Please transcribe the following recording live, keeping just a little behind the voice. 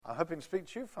hoping to speak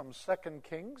to you from 2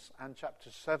 Kings and chapter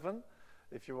 7,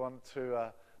 if you want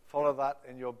to follow that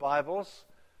in your Bibles,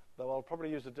 though I'll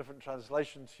probably use a different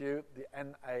translation to you, the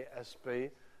NASB,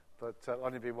 but it'll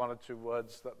only be one or two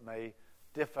words that may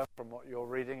differ from what you're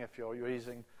reading if you're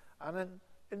using an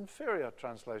inferior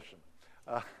translation.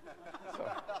 Just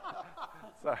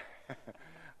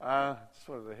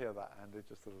wanted to hear that, Andy,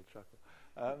 just a little chuckle.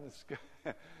 It's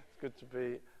good to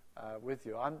be with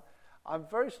you. I'm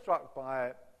very struck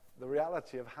by the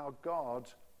reality of how God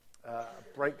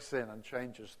breaks in and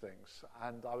changes things.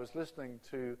 And I was listening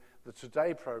to the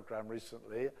Today program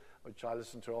recently, which I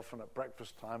listen to often at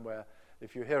breakfast time, where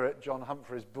if you hear it, John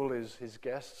Humphreys bullies his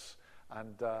guests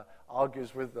and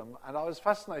argues with them. And I was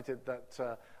fascinated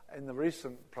that in the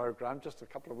recent program, just a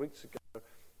couple of weeks ago,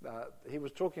 he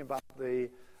was talking about the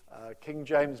King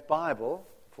James Bible,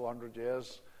 400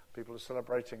 years. People are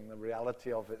celebrating the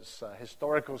reality of its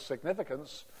historical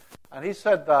significance. And he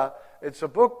said that it's a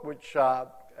book which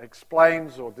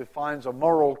explains or defines a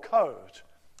moral code.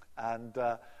 And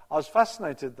I was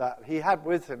fascinated that he had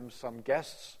with him some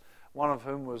guests, one of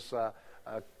whom was a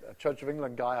Church of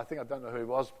England guy. I don't know who he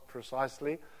was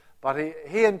precisely. But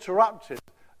he interrupted.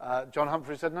 John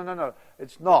Humphrey said, no,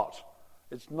 it's not.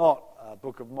 It's not a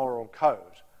book of moral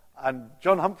code. And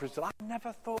John Humphrey said, I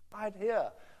never thought I'd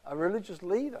hear a religious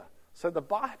leader said the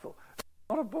Bible is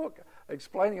not a book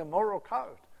explaining a moral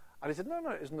code. And he said, no,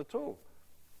 it isn't at all.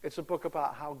 It's a book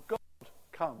about how God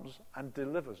comes and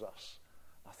delivers us.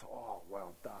 I thought, oh,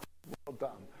 well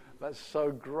done. That's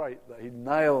so great that he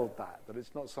nailed that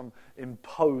it's not some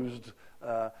imposed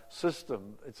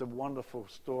system. It's a wonderful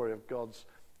story of God's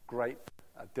great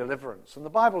deliverance. And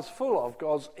the Bible's full of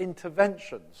God's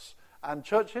interventions. And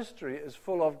church history is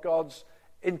full of God's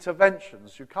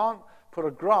interventions. You can't put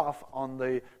a graph on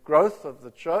the growth of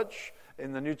the church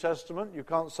in the New Testament. You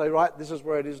can't say, right, this is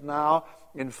where it is now.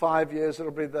 In 5 years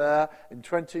it'll be there. In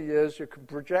 20 years you can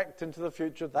project into the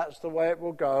future. That's the way it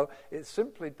will go. It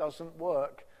simply doesn't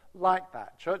work like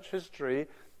that. Church history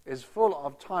is full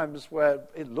of times where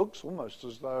it looks almost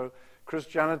as though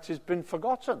Christianity's been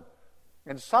forgotten.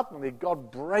 And suddenly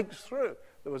God breaks through.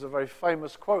 There was a very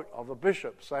famous quote of a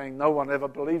bishop saying no one ever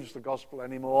believes the gospel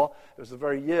anymore. It was the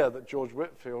very year that George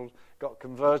Whitefield got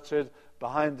converted.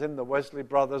 Behind him, the Wesley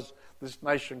brothers. This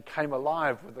nation came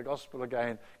alive with the gospel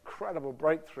again. Incredible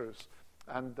breakthroughs.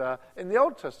 And in the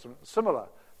Old Testament, similar.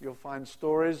 You'll find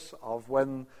stories of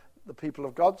when the people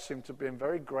of God seem to be in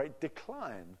very great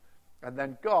decline. And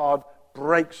then God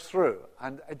breaks through.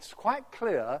 And it's quite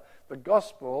clear the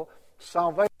gospel,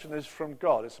 salvation is from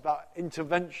God. It's about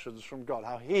interventions from God,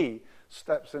 how he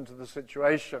steps into the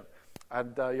situation.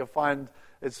 And you'll find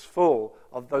it's full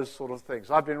of those sort of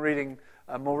things. I've been reading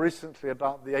more recently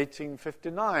about the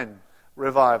 1859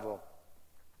 revival,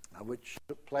 which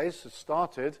took place. It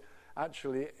started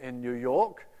actually in New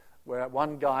York, where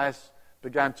one guy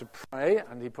began to pray,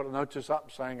 and he put a notice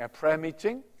up saying a prayer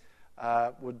meeting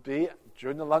would be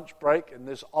during the lunch break in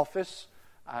this office.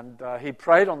 And he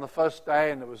prayed on the first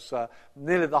day, and it was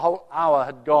nearly the whole hour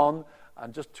had gone,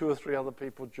 and just 2 or 3 other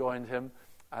people joined him,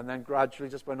 and then gradually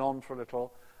just went on for a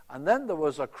little. And then there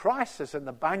was a crisis in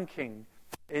the banking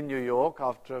in New York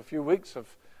after a few weeks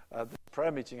of the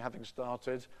prayer meeting having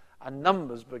started, and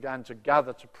numbers began to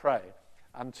gather to pray,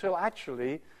 until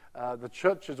actually the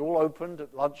churches all opened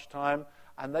at lunchtime,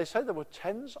 and they say there were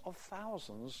tens of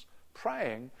thousands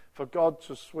praying for God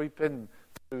to sweep in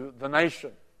to the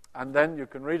nation. And then you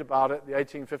can read about it, the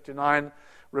 1859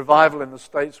 revival in the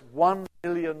States. 1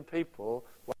 million people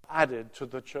were added to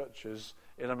the churches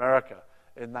in America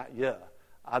in that year.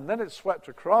 And then it swept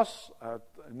across,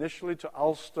 initially to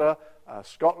Ulster.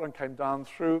 Scotland came down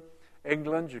through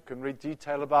England. You can read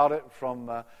detail about it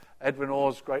from Edwin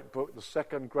Orr's great book, The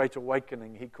Second Great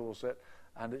Awakening, he calls it.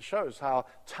 And it shows how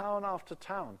town after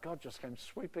town, God just came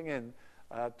sweeping in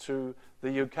to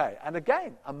the UK. And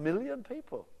again, 1 million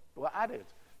people were added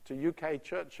to UK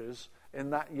churches in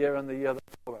that year and the year that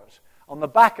followed. On the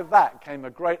back of that came a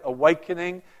great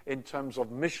awakening in terms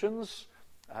of missions.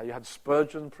 You had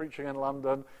Spurgeon preaching in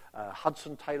London,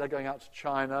 Hudson Taylor going out to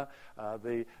China,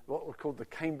 what were called the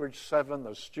Cambridge Seven,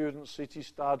 those students, C.T.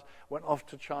 Studd, went off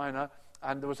to China,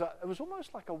 and it was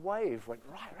almost like a wave went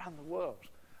right around the world,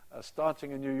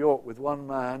 starting in New York with one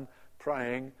man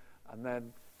praying, and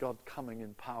then God coming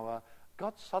in power.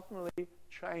 God suddenly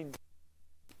changed.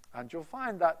 And you'll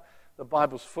find that the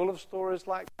Bible's full of stories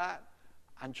like that,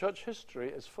 and church history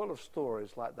is full of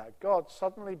stories like that. God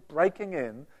suddenly breaking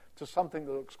in to something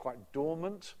that looks quite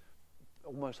dormant,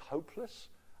 almost hopeless,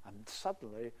 and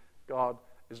suddenly God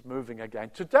is moving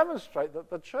again to demonstrate that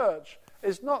the church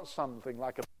is not something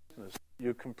like a business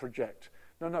you can project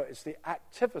No, it's the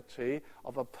activity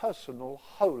of a personal,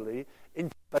 holy,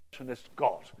 interventionist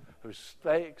God who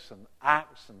speaks and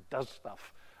acts and does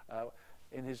stuff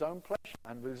in his own pleasure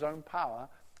and with his own power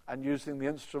and using the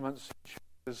instruments he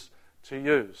chooses to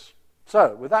use.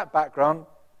 So, with that background,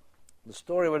 the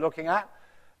story we're looking at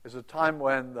is a time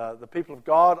when the people of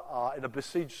God are in a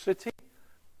besieged city.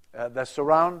 They're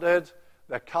surrounded,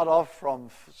 they're cut off from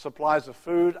supplies of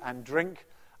food and drink,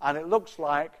 and it looks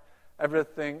like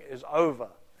everything is over.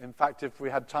 In fact, if we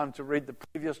had time to read the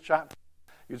previous chapter,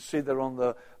 you'd see they're on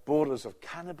the borders of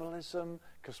cannibalism,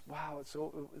 because, wow, it's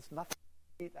nothing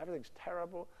to eat, everything's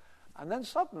terrible. And then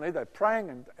suddenly they're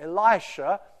praying, and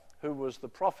Elisha, who was the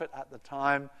prophet at the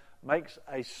time, makes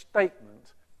a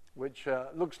statement which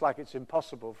looks like it's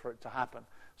impossible for it to happen.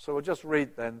 So we'll just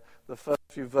read then the first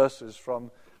few verses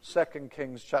from 2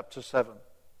 Kings chapter 7.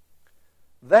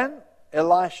 Then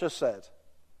Elisha said,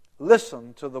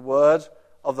 "Listen to the word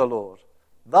of the Lord.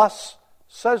 Thus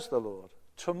says the Lord,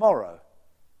 tomorrow,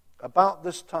 about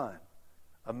this time,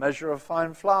 a measure of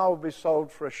fine flour will be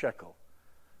sold for a shekel,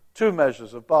 2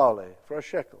 measures of barley for a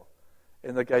shekel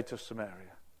in the gate of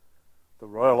Samaria." The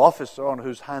royal officer on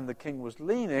whose hand the king was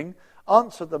leaning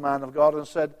answered the man of God and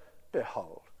said,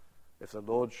 "Behold, if the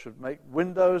Lord should make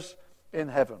windows in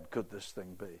heaven, could this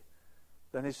thing be?"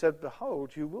 Then he said,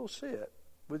 "Behold, you will see it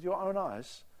with your own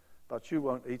eyes, but you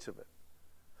won't eat of it."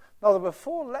 Now there were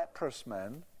 4 leprous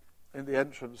men in the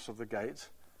entrance of the gate,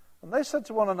 and they said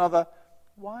to one another,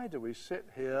 "Why do we sit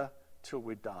here till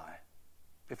we die?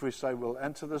 If we say we'll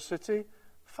enter the city,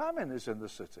 famine is in the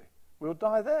city. We'll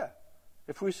die there.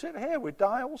 If we sit here, we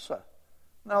die also.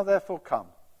 Now therefore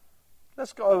come.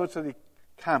 Let's go over to the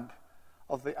camp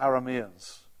of the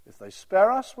Arameans. If they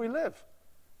spare us, we live.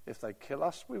 If they kill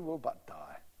us, we will but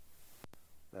die."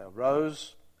 They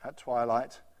arose at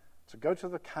twilight to go to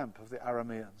the camp of the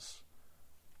Arameans.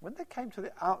 When they came to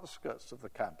the outskirts of the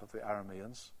camp of the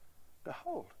Arameans,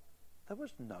 behold, there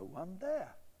was no one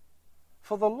there.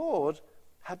 For the Lord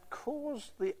had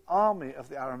caused the army of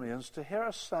the Arameans to hear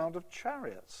a sound of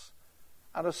chariots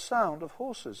and a sound of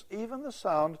horses, even the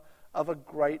sound of a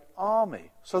great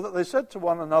army, so that they said to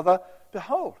one another,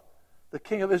 "Behold, the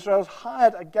king of Israel has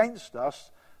hired against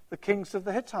us the kings of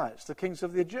the Hittites, the kings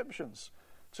of the Egyptians,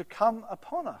 to come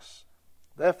upon us."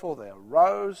 Therefore they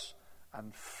arose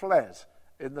and fled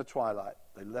in the twilight.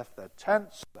 They left their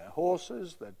tents, their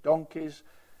horses, their donkeys,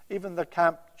 even the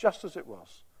camp just as it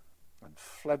was, and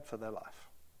fled for their life.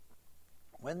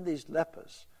 When these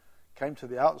lepers came to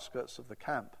the outskirts of the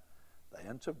camp, they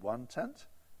entered one tent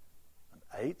and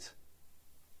ate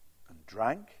and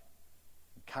drank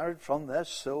and carried from there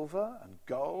silver and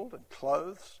gold and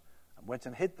clothes and went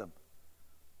and hid them.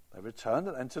 They returned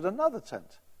and entered another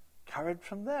tent, carried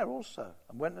from there also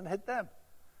and went and hid them.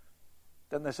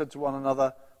 Then they said to one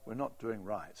another, "We're not doing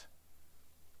right.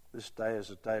 This day is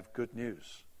a day of good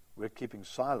news. We're keeping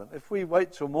silent. If we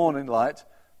wait till morning light,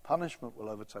 punishment will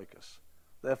overtake us.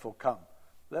 Therefore come,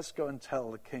 let's go and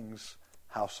tell the king's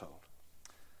household."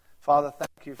 Father,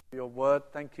 thank you for your word.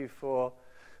 Thank you for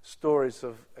stories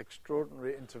of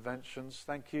extraordinary interventions.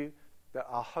 Thank you that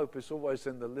our hope is always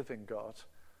in the living God.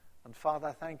 And Father,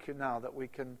 I thank you now that we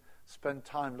can spend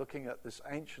time looking at this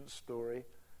ancient story.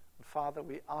 And Father,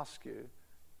 we ask you,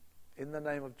 in the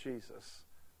name of Jesus,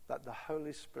 that the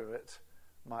Holy Spirit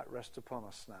might rest upon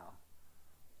us now,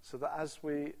 so that as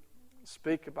we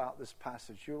speak about this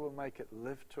passage, you will make it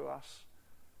live to us.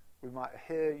 We might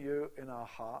hear you in our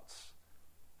hearts.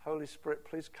 Holy Spirit,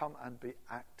 please come and be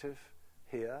active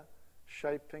here,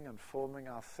 shaping and forming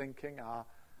our thinking, our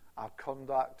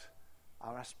conduct,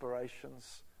 our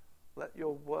aspirations. Let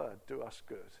your word do us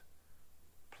good.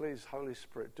 Please, Holy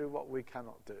Spirit, do what we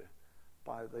cannot do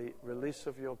by the release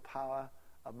of your power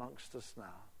amongst us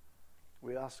now.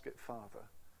 We ask it, Father,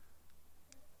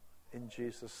 in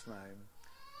Jesus' name.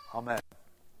 Amen.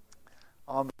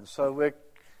 Amen. So we're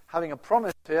having a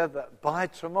promise here that by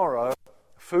tomorrow,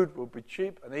 food will be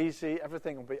cheap and easy,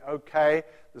 everything will be okay,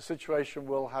 the situation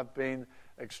will have been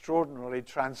extraordinarily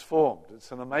transformed.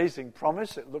 It's an amazing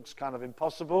promise. It looks kind of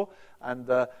impossible, and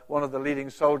one of the leading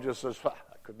soldiers says, "Well,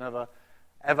 that could never,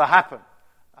 ever happen."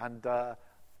 And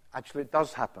actually it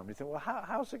does happen. We think, well,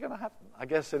 how's it going to happen? I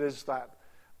guess it is that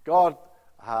God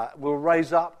will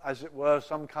raise up, as it were,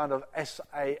 some kind of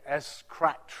SAS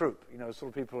crack troop, sort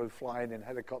of people who fly in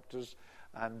helicopters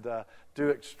and do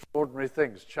extraordinary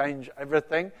things, change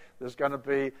everything. There's going to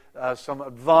be some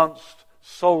advanced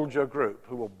soldier group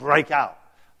who will break out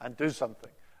and do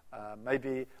something.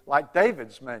 Maybe like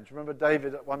David's men. Do you remember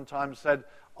David at one time said,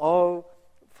 "Oh,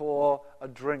 for a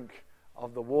drink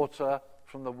of the water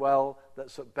from the well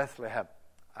that's at Bethlehem."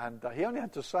 And he only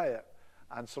had to say it,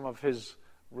 and some of his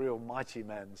real mighty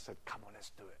men said, come on,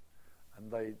 let's do it.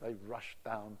 And they rushed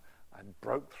down and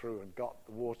broke through and got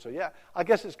the water. Yeah, I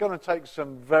guess it's going to take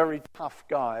some very tough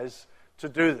guys to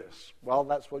do this. Well,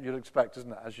 that's what you'd expect,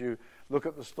 isn't it? As you look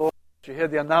at the story, as you hear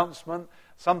the announcement,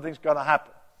 something's going to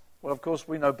happen. Well, of course,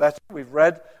 we know better. We've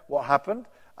read what happened.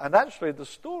 And actually, the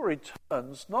story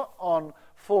turns not on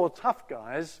 4 tough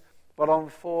guys, but on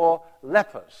 4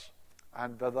 lepers.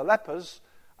 And the lepers,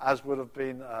 as would have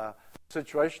been a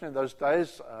situation in those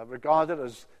days, regarded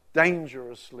as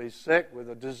dangerously sick with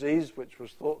a disease which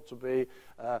was thought to be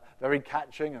very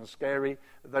catching and scary,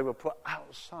 they were put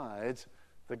outside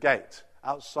the gate,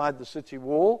 outside the city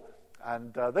wall,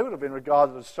 and they would have been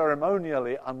regarded as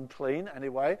ceremonially unclean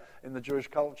anyway in the Jewish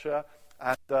culture,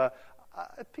 and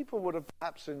people would have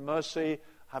perhaps in mercy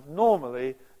have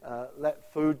normally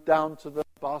let food down to the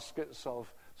baskets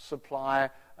of supply,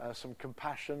 some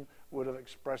compassion, would have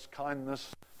expressed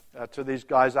kindness to these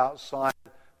guys outside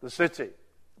the city.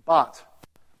 But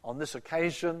on this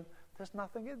occasion, there's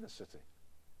nothing in the city.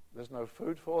 There's no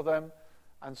food for them.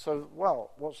 And so,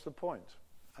 well, what's the point?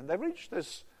 And they reach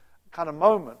this kind of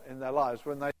moment in their lives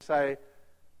when they say,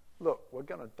 look, we're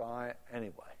going to die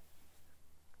anyway.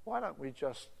 Why don't we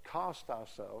just cast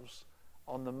ourselves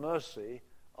on the mercy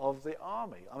of the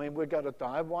army? I mean, we're going to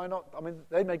die. Why not? I mean,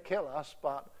 they may kill us,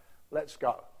 but let's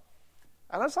go.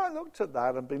 And as I looked at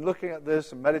that and been looking at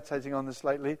this and meditating on this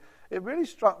lately, it really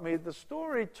struck me the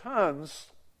story turns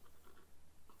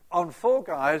on 4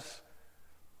 guys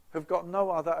who've got no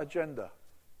other agenda.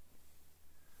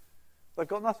 They've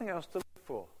got nothing else to live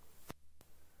for.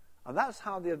 And that's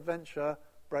how the adventure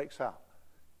breaks out.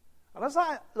 And as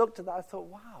I looked at that, I thought,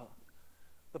 wow,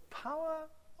 the power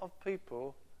of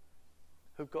people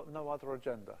who've got no other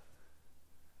agenda.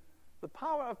 The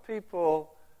power of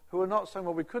people who are not saying,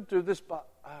 well, we could do this, but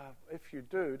if you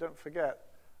do, don't forget,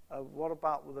 what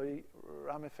about the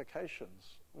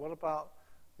ramifications? What about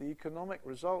the economic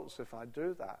results if I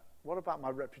do that? What about my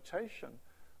reputation?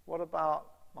 What about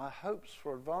my hopes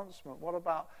for advancement? What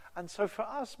about... And so for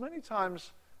us, many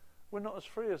times, we're not as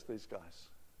free as these guys.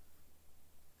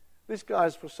 These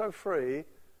guys were so free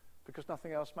because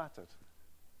nothing else mattered.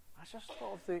 I just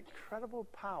thought of the incredible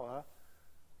power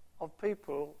of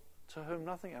people to whom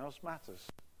nothing else matters.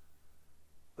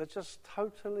 They're just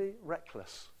totally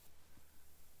reckless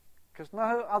because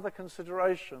no other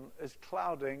consideration is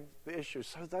clouding the issue.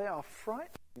 So they are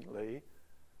frighteningly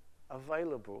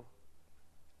available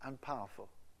and powerful.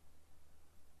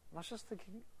 And I was just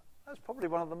thinking, that's probably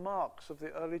one of the marks of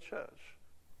the early church.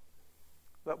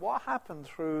 That what happened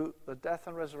through the death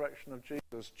and resurrection of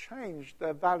Jesus changed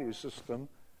their value system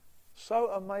so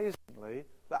amazingly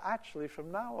that actually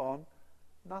from now on,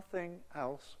 nothing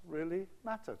else really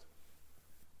mattered.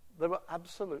 They were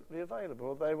absolutely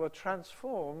available. They were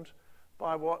transformed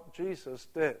by what Jesus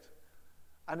did.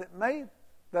 And it made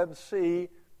them see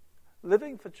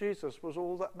living for Jesus was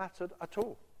all that mattered at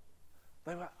all.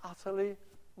 They were utterly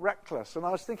reckless. And I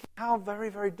was thinking how very,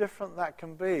 very different that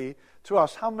can be to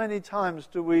us. How many times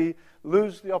do we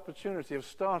lose the opportunity of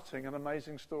starting an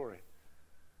amazing story?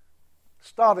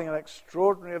 Starting an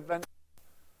extraordinary event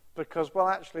because, well,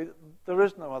 actually, there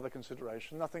is no other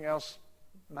consideration. Nothing else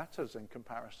matters in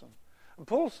comparison. And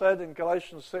Paul said in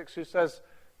Galatians 6, he says,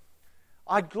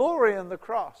 I glory in the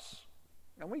cross.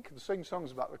 And we can sing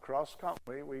songs about the cross, can't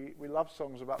we? We love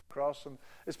songs about the cross. And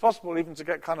it's possible even to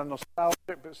get kind of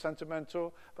nostalgic, but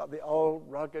sentimental about the old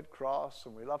rugged cross.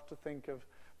 And we love to think of...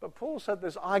 But Paul said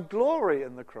this, I glory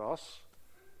in the cross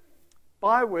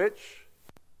by which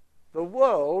the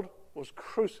world was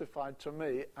crucified to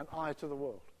me and I to the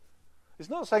world. He's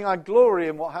not saying I glory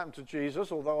in what happened to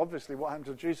Jesus, although obviously what happened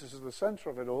to Jesus is the center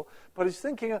of it all, but he's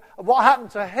thinking of what happened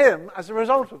to him as a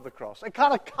result of the cross. It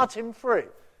kind of cut him free.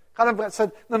 Kind of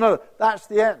said, no, that's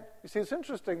the end. You see, it's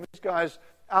interesting, these guys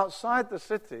outside the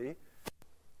city,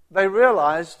 they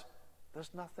realized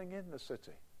there's nothing in the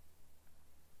city.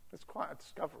 It's quite a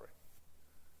discovery.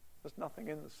 There's nothing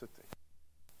in the city.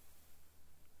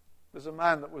 There's a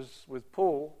man that was with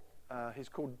Paul, he's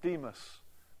called Demas.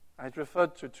 And he's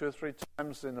referred to 2 or 3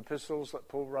 times in epistles that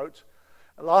Paul wrote.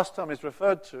 The last time he's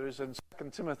referred to is in 2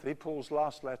 Timothy, Paul's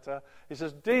last letter. He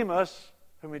says, Demas,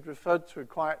 whom he'd referred to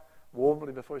quite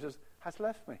warmly before, he says, has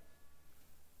left me,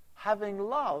 having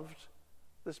loved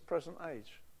this present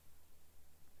age.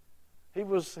 He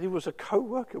was a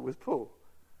co-worker with Paul,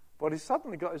 but he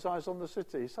suddenly got his eyes on the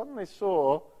city. He suddenly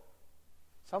saw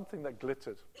something that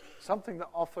glittered, something that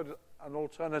offered an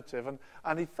alternative,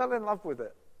 and he fell in love with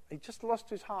it. He just lost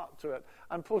his heart to it.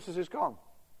 And Paul says he's gone.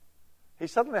 He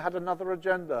suddenly had another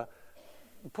agenda.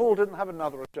 Paul didn't have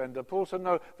another agenda. Paul said,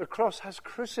 no, the cross has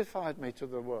crucified me to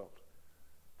the world.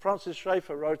 Francis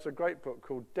Schaeffer wrote a great book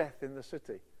called Death in the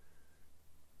City.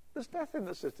 There's death in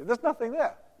the city. There's nothing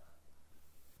there.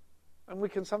 And we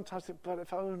can sometimes think, but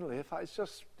if only, if I, it's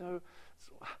just,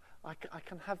 I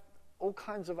can have all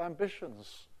kinds of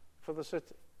ambitions for the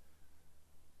city.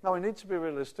 Now, we need to be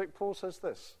realistic. Paul says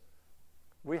this.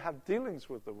 We have dealings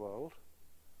with the world.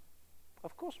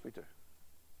 Of course we do.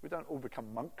 We don't all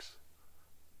become monks.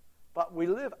 But we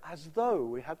live as though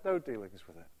we had no dealings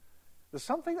with it. There's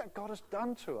something that God has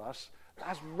done to us that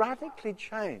has radically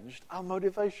changed our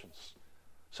motivations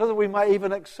so that we may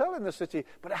even excel in the city,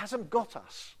 but it hasn't got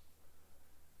us.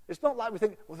 It's not like we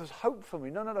think, well, there's hope for me.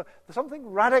 No. Something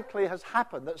radically has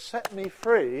happened that set me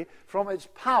free from its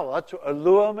power to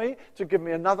allure me, to give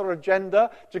me another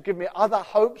agenda, to give me other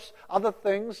hopes, other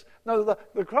things. No,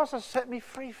 the cross has set me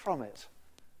free from it.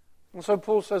 And so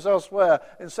Paul says elsewhere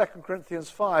in 2 Corinthians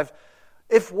 5,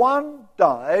 if one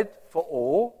died for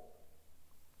all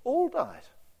died.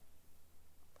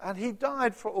 And he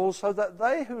died for all so that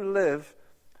they who live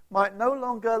might no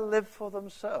longer live for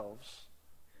themselves,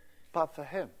 but for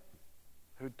him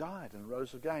who died and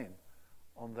rose again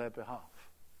on their behalf.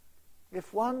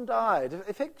 If one died,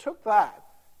 if it took that,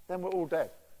 then we're all dead.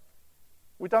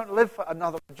 We don't live for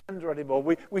another agenda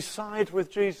anymore. We side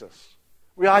with Jesus.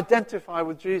 We identify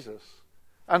with Jesus.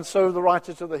 And so the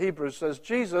writer to the Hebrews says,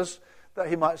 Jesus, that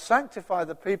he might sanctify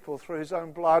the people through his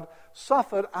own blood,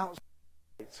 suffered outside.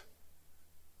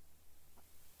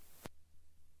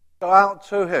 Go out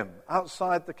to him,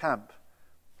 outside the camp,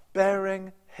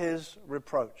 bearing his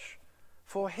reproach.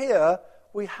 For here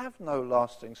we have no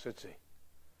lasting city,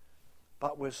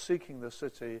 but we're seeking the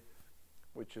city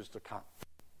which is to come.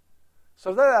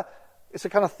 So there, it's a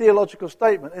kind of theological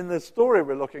statement. In the story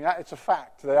we're looking at, it's a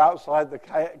fact. They're outside the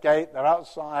gate, they're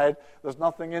outside, there's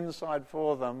nothing inside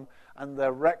for them, and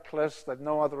they're reckless, they've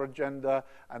no other agenda,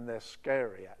 and they're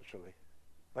scary, actually.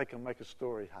 They can make a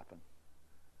story happen.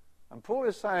 And Paul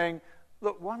is saying,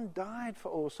 look, one died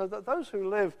for all, so that those who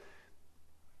live,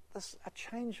 there's a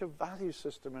change of value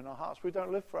system in our hearts. We don't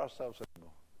live for ourselves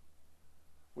anymore.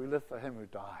 We live for him who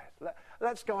died.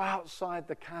 Let's go outside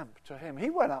the camp to him. He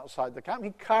went outside the camp.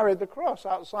 He carried the cross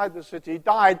outside the city. He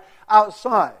died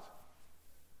outside.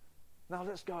 Now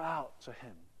let's go out to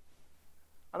him.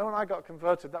 I know when I got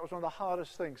converted, that was one of the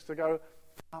hardest things, to go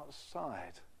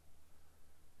outside.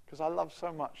 Because I loved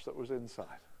so much that was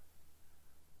inside.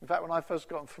 In fact, when I first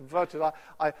got converted,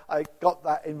 I got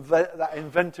that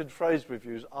invented phrase we've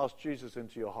used, ask Jesus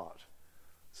into your heart.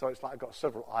 So it's like I've got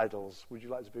several idols. Would you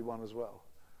like to be one as well?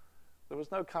 There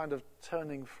was no kind of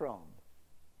turning from.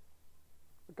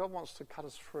 God wants to cut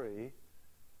us free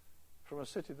from a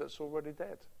city that's already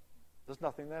dead. There's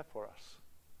nothing there for us.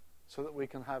 So that we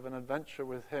can have an adventure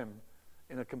with him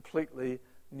in a completely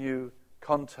new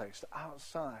context,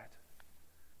 outside.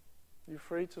 Are you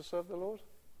free to serve the Lord?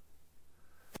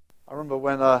 I remember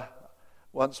when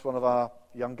once one of our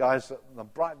young guys at the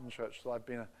Brighton church that I've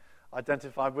been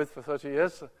identified with for 30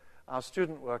 years, our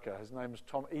student worker, his name is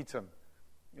Tom Eaton.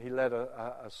 He led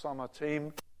a summer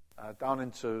team down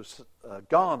into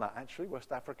Ghana, actually,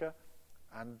 West Africa.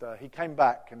 And he came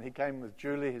back, and he came with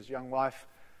Julie, his young wife,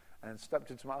 and stepped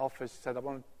into my office. He said, I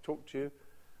want to talk to you.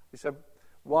 He said,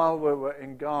 while we were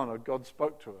in Ghana, God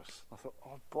spoke to us. I thought,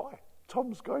 oh boy,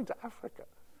 Tom's going to Africa.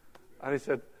 And he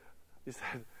said,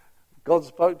 God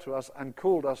spoke to us and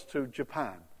called us to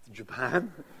Japan.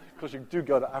 Japan? Because you do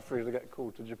go to Africa to get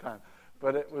called to Japan.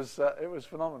 But it was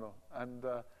phenomenal. And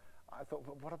I thought,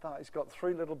 well, what about, he's got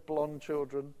 3 little blonde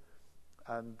children.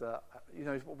 And,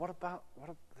 what about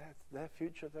their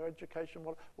future, their education?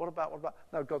 What about?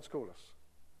 No, God's called us.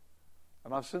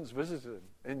 And I've since visited him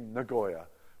in Nagoya,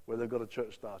 where they've got a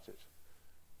church started.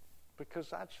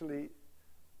 Because actually,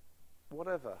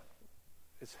 whatever,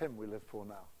 it's him we live for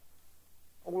now.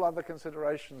 All other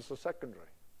considerations are secondary.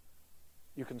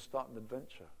 You can start an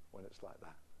adventure when it's like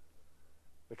that.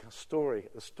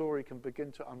 The story can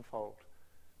begin to unfold.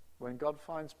 When God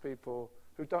finds people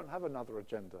who don't have another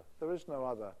agenda, there is no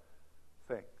other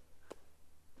thing.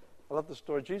 I love the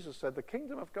story. Jesus said, the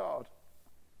kingdom of God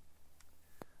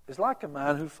is like a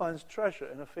man who finds treasure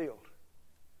in a field.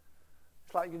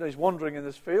 It's like, he's wandering in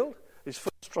this field, his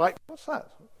foot strikes, what's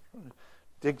that?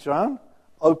 Digs around,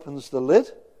 opens the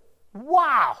lid.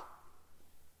 Wow!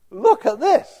 Look at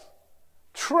this.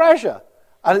 Treasure.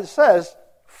 And it says,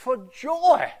 for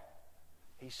joy,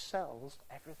 he sells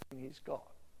everything he's got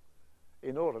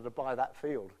in order to buy that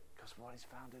field, because what he's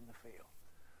found in the field.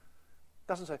 It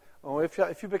doesn't say,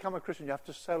 if you become a Christian, you have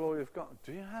to sell all you've got.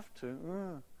 Do you have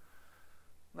to?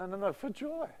 No, for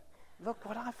joy. Look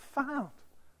what I've found.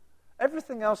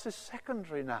 Everything else is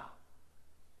secondary now.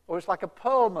 Or it's like a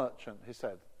pearl merchant, he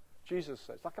said. Jesus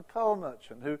says. Like a pearl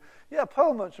merchant a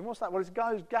pearl merchant, what's that? Well, it's a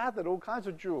guy who's gathered all kinds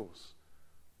of jewels.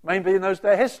 Maybe he knows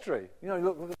their history.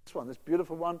 Look at this one, this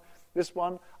beautiful one. This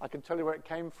one, I can tell you where it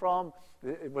came from.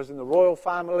 It was in the royal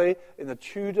family, in the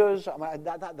Tudors.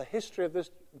 The history of this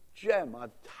gem,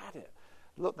 I've had it.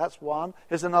 Look, that's one.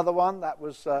 Here's another one. That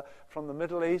was from the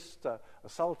Middle East. A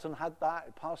sultan had that.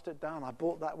 He passed it down. I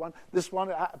bought that one. This one,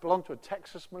 it belonged to a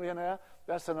Texas millionaire.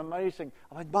 That's an amazing...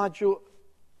 my jewel...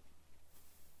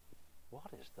 What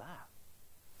is that?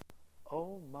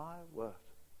 Oh, my word.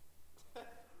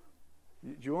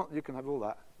 You can have all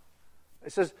that.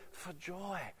 It says, for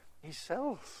joy, he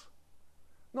sells.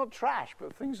 Not trash,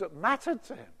 but things that mattered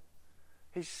to him.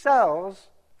 He sells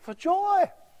for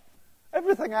joy.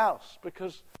 Everything else,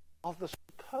 because of the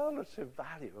superlative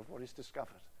value of what he's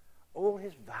discovered. All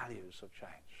his values have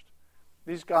changed.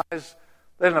 These guys,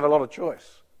 they didn't have a lot of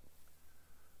choice.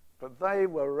 But they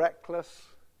were reckless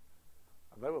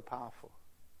and they were powerful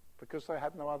because they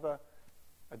had no other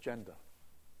agenda.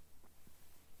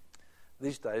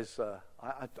 These days,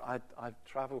 I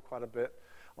travel quite a bit,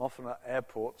 often at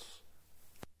airports.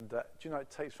 And, do you know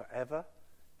it takes forever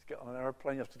to get on an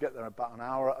airplane? You have to get there about an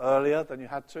hour earlier than you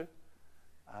had to.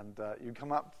 And you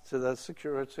come up to the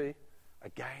security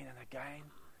again and again.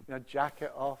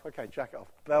 Jacket off. Okay, jacket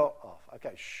off. Belt off.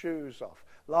 Okay, shoes off.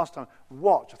 Last time,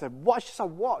 watch. I said, watch. She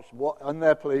said, watch. What? And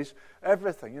there, please.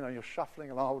 Everything. You're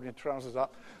shuffling along, holding your trousers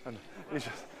up. And you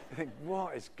think,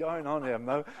 what is going on here?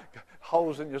 No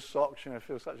holes in your socks. You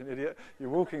feel such an idiot. You're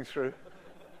walking through.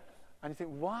 And you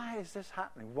think, why is this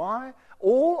happening? Why?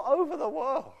 All over the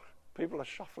world, people are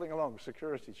shuffling along,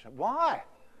 security. Why?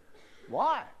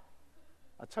 Why?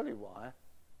 I'll tell you why.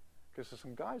 Because there's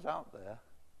some guys out there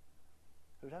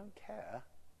who don't care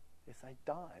if they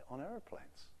die on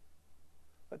aeroplanes.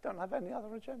 They don't have any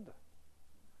other agenda.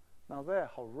 Now, they're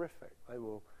horrific. They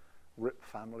will rip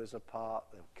families apart.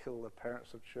 They'll kill the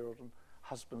parents of children,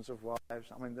 husbands of wives.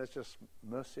 They're just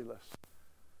merciless,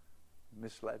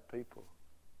 misled people.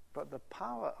 But the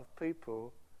power of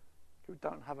people who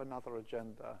don't have another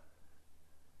agenda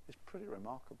is pretty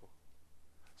remarkable.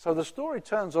 So the story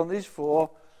turns on these four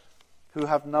who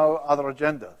have no other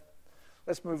agenda.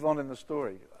 Let's move on in the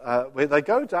story. They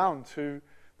go down to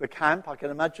the camp. I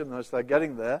can imagine them as they're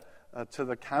getting there to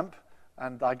the camp,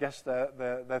 and I guess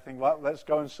they're thinking, well, let's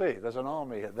go and see. There's an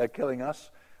army here. They're killing us.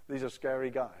 These are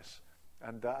scary guys.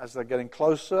 And as they're getting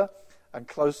closer and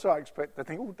closer, I expect they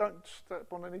think, oh, don't step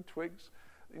on any twigs.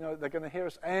 They're going to hear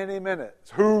us any minute.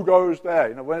 Who goes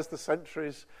there? Where's the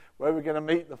sentries? Where are we going to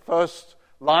meet the first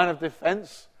line of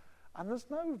defense? And there's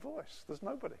no voice. There's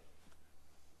nobody.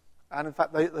 And in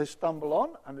fact, they stumble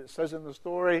on, and it says in the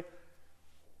story,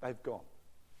 they've gone.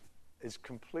 It's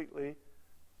completely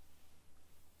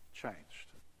changed.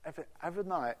 Every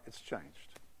night it's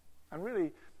changed. And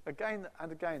really, again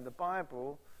and again, the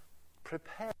Bible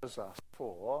prepares us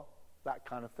for that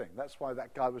kind of thing. That's why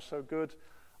that guy was so good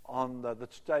on the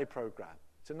Today program.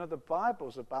 The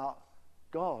Bible's about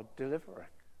God delivering.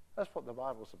 That's what the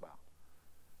Bible's about.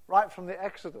 Right from the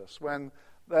Exodus, when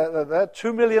there are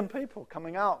 2 million people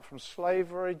coming out from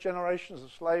slavery, generations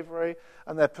of slavery,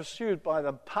 and they're pursued by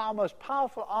the most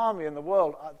powerful army in the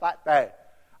world at that day.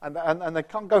 And they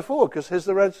can't go forward because here's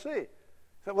the Red Sea.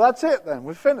 So, well, that's it then.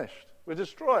 We're finished. We're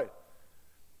destroyed.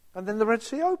 And then the Red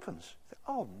Sea opens.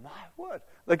 Oh, my word.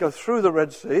 They go through the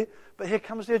Red Sea, but here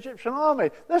comes the Egyptian army.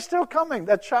 They're still coming.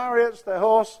 Their chariots, their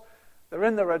horse, they're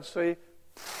in the Red Sea.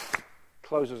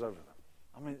 Closes over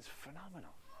them. It's phenomenal.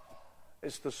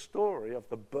 It's the story of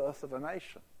the birth of a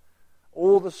nation.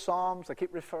 All the Psalms, they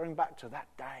keep referring back to that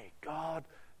day. God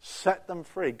set them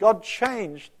free. God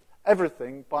changed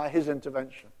everything by his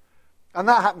intervention. And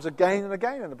that happens again and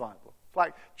again in the Bible. It's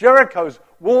like Jericho's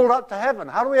walled up to heaven.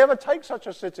 How do we ever take such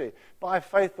a city? By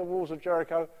faith, the walls of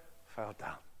Jericho fell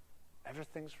down.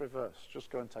 Everything's reversed.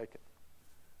 Just go and take it.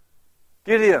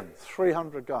 Gideon,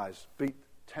 300 guys, beat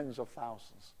tens of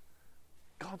thousands.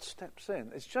 God steps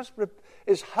in.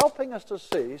 It's helping us to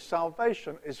see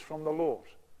salvation is from the Lord.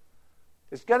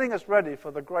 It's getting us ready for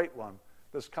the great one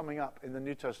that's coming up in the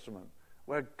New Testament,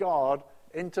 where God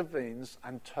intervenes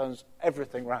and turns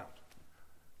everything round.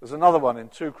 There's another one in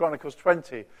 2 Chronicles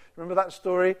 20. Remember that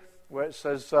story where it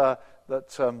says that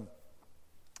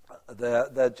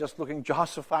they're just looking,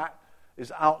 Jehoshaphat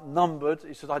is outnumbered.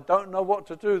 He says, I don't know what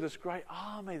to do, this great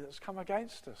army that's come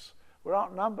against us. We're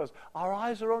outnumbered. Our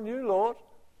eyes are on you, Lord.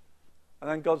 And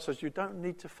then God says, you don't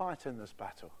need to fight in this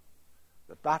battle.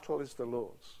 The battle is the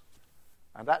Lord's.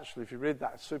 And actually, if you read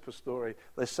that super story,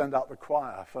 they send out the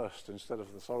choir first instead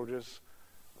of the soldiers.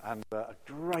 And a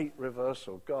great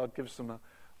reversal. God gives them a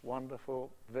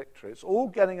wonderful victory. It's all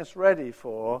getting us ready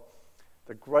for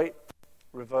the great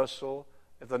reversal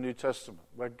of the New Testament,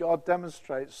 where God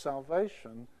demonstrates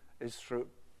salvation is through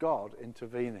God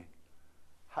intervening.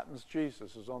 Happens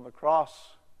Jesus is on the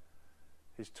cross.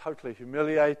 He's totally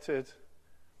humiliated.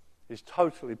 He's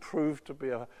totally proved to be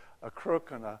a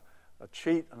crook and a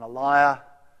cheat and a liar.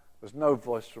 There's no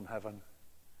voice from heaven.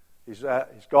 He's there.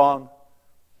 He's gone.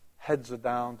 Heads are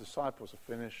down. Disciples are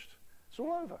finished. It's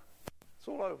all over. It's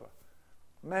all over.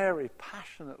 Mary,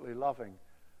 passionately loving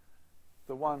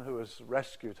the one who has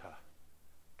rescued her,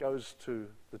 goes to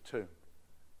the tomb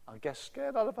and gets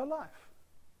scared out of her life.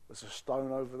 There's a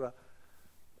stone over the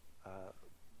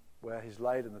where he's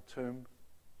laid in the tomb.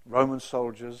 Roman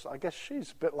soldiers. I guess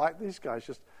she's a bit like these guys,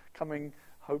 just coming,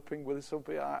 hoping, will this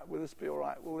be all right? Will this be all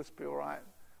right? Will this be all right?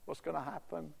 What's going to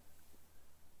happen?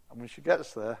 And when she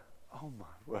gets there, oh my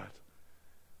word,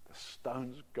 the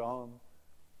stone's gone.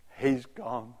 He's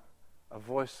gone. A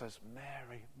voice says,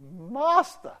 Mary,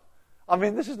 Master. I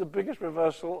mean, this is the biggest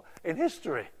reversal in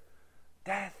history.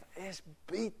 Death is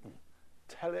beaten.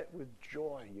 Tell it with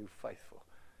joy, you faithful.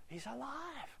 He's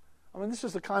alive. I mean, this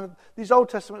is the kind of, these Old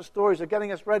Testament stories are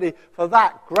getting us ready for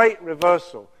that great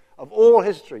reversal of all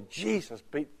history. Jesus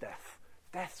beat death.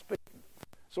 Death's beaten.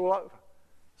 It's all over.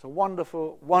 It's a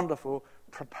wonderful, wonderful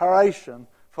preparation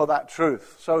for that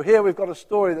truth. So here we've got a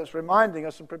story that's reminding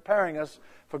us and preparing us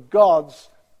for God's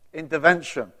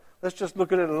intervention. Let's just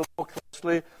look at it a little more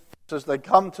closely. As they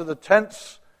come to the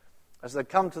tents, and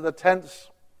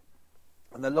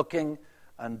they're looking,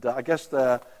 and I guess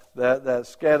they're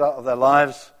scared out of their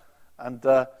lives. And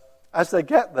as they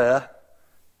get there,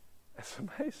 it's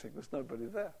amazing. There's nobody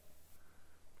there.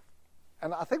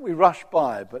 And I think we rush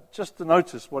by, but just to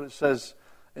notice what it says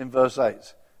in verse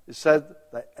 8. It said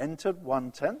they entered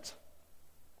one tent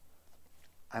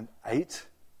and ate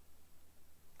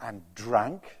and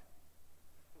drank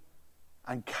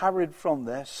and carried from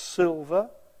there silver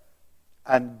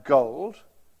and gold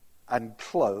and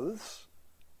clothes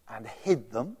and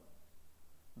hid them.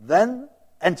 Then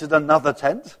entered another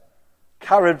tent,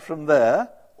 carried from there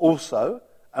also,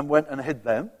 and went and hid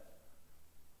them.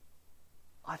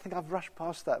 I think I've rushed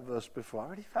past that verse before. I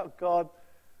really felt God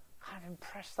kind of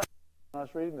impressed that when I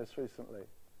was reading this recently.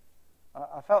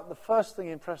 I felt the first thing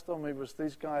he impressed on me was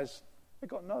these guys, they've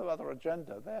got no other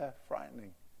agenda. They're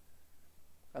frightening.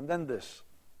 And then this,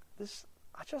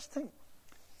 I just think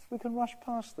we can rush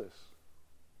past this.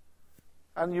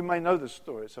 And you may know this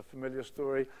story. It's a familiar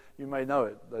story. You may know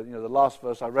it. The last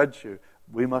verse I read to you,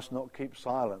 we must not keep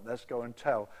silent. Let's go and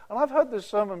tell. And I've heard this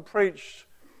sermon preached,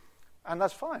 and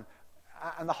that's fine.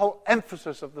 And the whole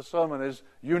emphasis of the sermon is,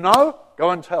 go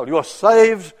and tell. You're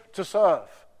saved to serve.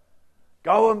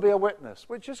 Go and be a witness,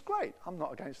 which is great. I'm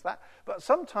not against that. But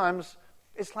sometimes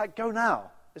it's like, go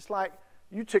now. It's like,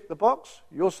 you tick the box,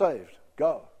 you're saved.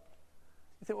 Go.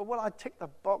 You think, well, I ticked the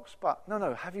box, but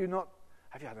no, have you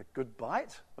had a good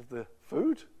bite of the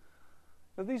food?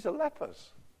 Now, these are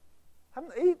lepers.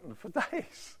 Haven't eaten for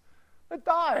days. They're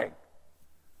dying.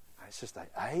 And it says they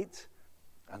ate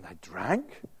and they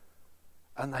drank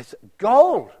and they said,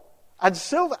 gold and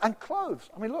silver and clothes.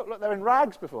 I mean, look, they're in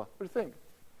rags before. What do you think?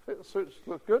 The suits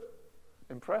look good?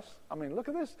 Impressed? I mean, look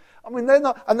at this. I mean, they're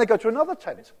not, and they go to another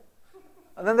tent.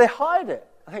 And then they hide it.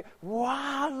 I think,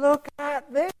 wow, look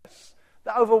at this.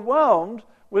 They're overwhelmed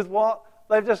with what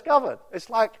they've discovered. It's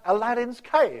like Aladdin's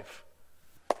cave.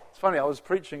 It's funny, I was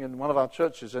preaching in one of our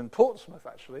churches in Portsmouth,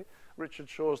 actually. Richard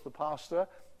Shaw's the pastor.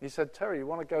 He said, Terry, you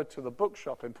want to go to the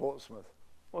bookshop in Portsmouth?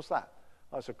 What's that?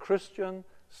 Oh, it's a Christian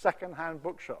second-hand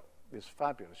bookshop. It's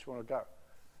fabulous. You want to go?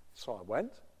 So I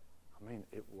went. I mean,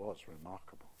 it was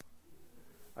remarkable.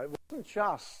 It wasn't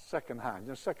just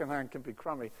second-hand. Second-hand can be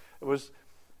crummy. It was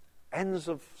ends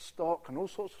of stock and all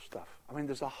sorts of stuff. I mean,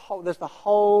 there's the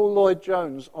whole Lloyd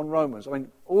Jones on Romans. I mean,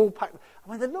 all packed.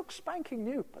 I mean, they look spanking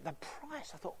new, but the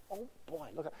price, I thought, oh boy,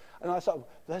 look at. And I thought,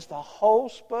 there's the whole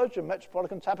Spurgeon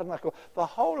Metropolitan Tabernacle, the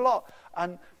whole lot,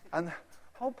 and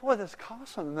oh boy, there's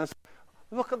Carson, and there's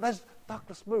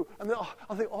Douglas Moo, and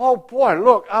I think, oh boy,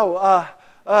 look,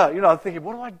 I'm thinking,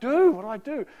 what do I do? What do I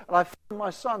do? And I found my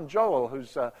son, Joel,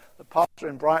 who's the pastor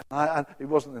in Brighton, and he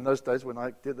wasn't in those days when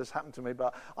this happened to me,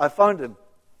 but I phoned him.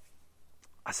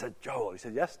 I said, Joel. He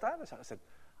said, yes, Dad? I said,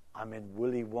 I'm in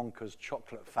Willy Wonka's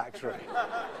chocolate factory.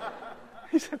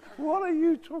 He said, what are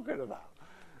you talking about?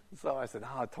 So I said,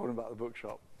 I told him about the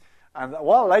bookshop. And a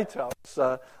while later,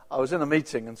 I was in a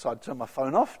meeting, and so I turned my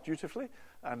phone off dutifully,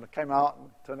 and I came out and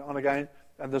turned it on again,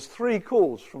 and there's 3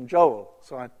 calls from Joel.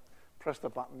 So I pressed the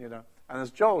button, and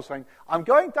there's Joel saying, I'm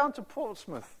going down to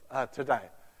Portsmouth today.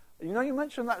 You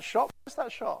mentioned that shop. Where's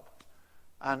that shop?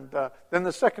 And then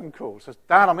the second call says,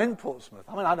 Dad, I'm in Portsmouth.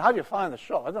 I mean, how do you find the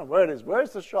shop? I don't know where it is.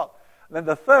 Where's the shop? And then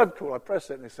the third call, I press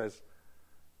it and it says,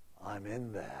 I'm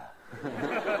in there.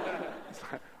 It's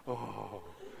like, oh.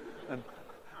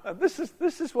 And this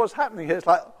is what's happening here. It's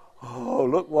like, oh,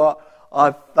 look what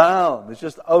I've found. It's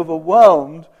just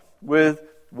overwhelmed with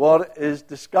what is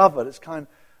discovered. It's kind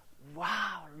of,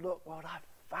 wow, look what I've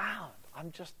found.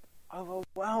 I'm just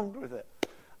overwhelmed with it.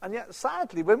 And yet,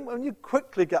 sadly, when you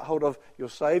quickly get hold of you're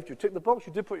saved, you tick the box,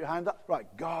 you did put your hand up, right,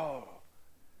 go.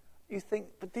 You think,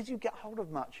 but did you get hold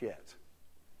of much yet?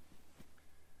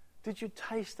 Did you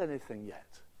taste anything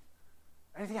yet?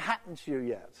 Anything happened to you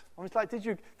yet? I mean, it's like, did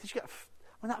you get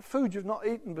that food you've not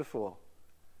eaten before?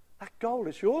 That gold,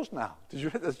 it's yours now.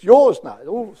 It's yours now. It's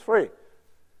all free.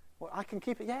 Well, I can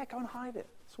keep it. Yeah, go and hide it.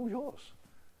 It's all yours.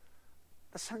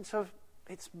 The sense of,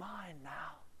 it's mine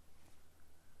now.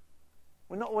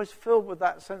 We're not always filled with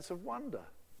that sense of wonder.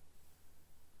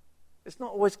 It's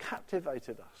not always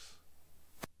captivated us.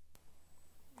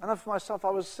 I know for myself,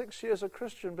 I was 6 years a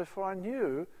Christian before I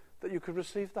knew that you could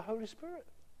receive the Holy Spirit.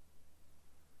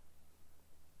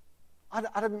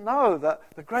 I didn't know that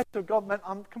the grace of God meant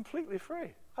I'm completely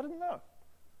free. I didn't know.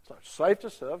 It's like, saved to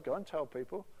serve, go and tell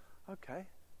people. Okay.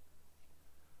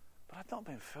 But I'd not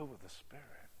been filled with the Spirit.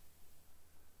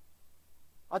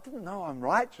 I didn't know I'm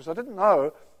righteous. I didn't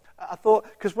know. I thought,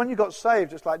 because when you got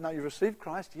saved, it's like, no, you received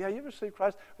Christ. Yeah, you received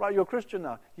Christ. Right, you're a Christian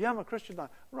now. Yeah, I'm a Christian now.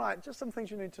 Right, just some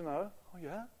things you need to know. Oh,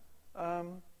 yeah?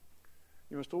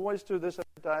 You must always do this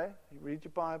every day. You read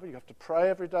your Bible. You have to pray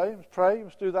every day. You must pray. You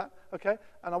must do that. Okay?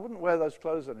 And I wouldn't wear those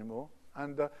clothes anymore.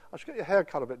 And I should get your hair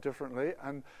cut a bit differently.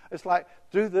 And it's like,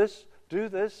 do this, do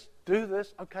this, do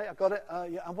this. Okay, I got it.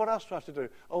 Yeah. And what else do I have to do?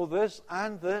 Oh, this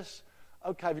and this.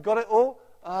 Okay, have you got it all?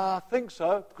 I think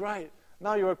so. Great.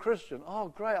 Now you're a Christian. Oh,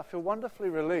 great. I feel wonderfully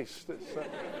released. It's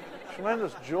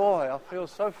tremendous joy. I feel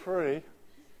so free.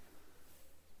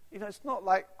 You know, it's not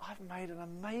like I've made an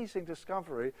amazing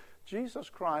discovery. Jesus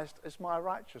Christ is my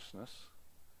righteousness.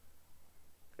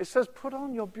 It says, put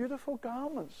on your beautiful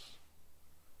garments.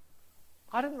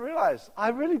 I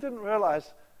really didn't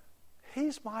realize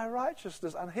He's my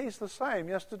righteousness, and He's the same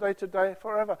yesterday, today,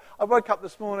 forever. I woke up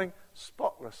this morning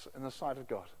spotless in the sight of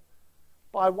God.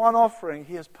 By one offering,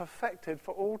 He is perfected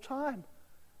for all time.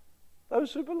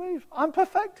 Those who believe, I'm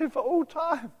perfected for all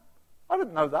time. I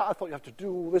didn't know that. I thought you have to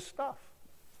do all this stuff.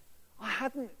 I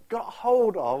hadn't got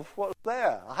hold of what was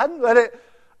there. I hadn't let it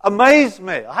amaze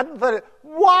me. I hadn't let it,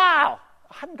 wow!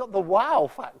 I hadn't got the wow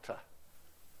factor.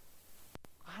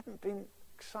 I hadn't been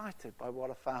excited by what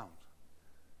I found.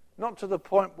 Not to the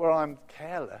point where I'm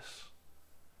careless.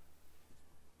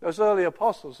 Those early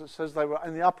apostles, it says they were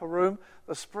in the upper room,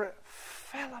 the Spirit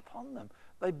fell upon them.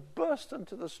 They burst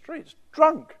into the streets,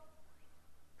 drunk.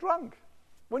 Drunk.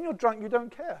 When you're drunk, you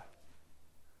don't care.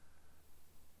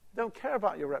 You don't care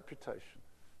about your reputation.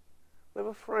 They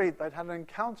were free. They'd had an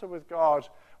encounter with God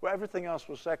where everything else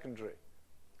was secondary.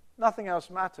 Nothing else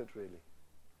mattered, really.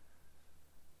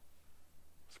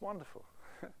 It's wonderful.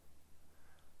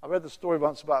 I read the story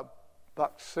once about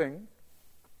Buck Singh,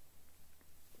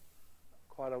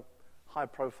 quite a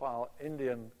high-profile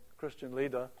Indian Christian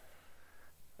leader.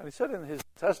 And he said in his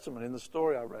testimony, in the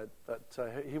story I read,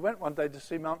 that he went one day to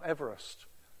see Mount Everest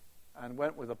and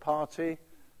went with a party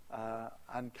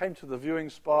and came to the viewing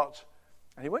spot.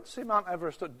 And he went to see Mount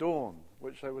Everest at dawn,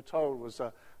 which they were told was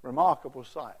a remarkable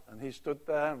sight. And he stood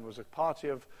there, and was a party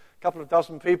of a couple of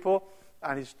dozen people,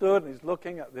 and he stood and he's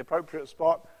looking at the appropriate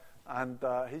spot, and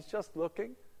he's just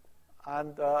looking.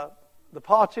 And the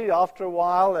party, after a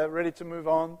while, they're ready to move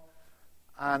on.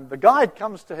 And the guide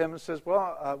comes to him and says,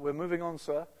 well, we're moving on,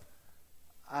 sir.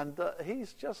 And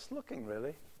he's just looking,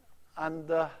 really. And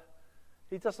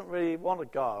he doesn't really want to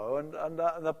go. And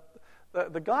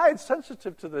the guide,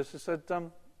 sensitive to this, he said,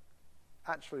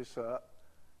 actually, sir,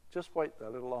 just wait there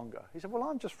a little longer. He said, well,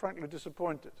 I'm just frankly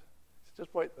disappointed. He said,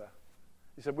 just wait there.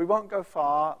 He said, we won't go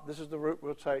far. This is the route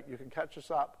we'll take. You can catch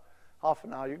us up. Half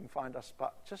an hour, you can find us,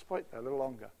 but just wait there a little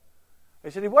longer. He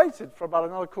said he waited for about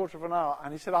another quarter of an hour,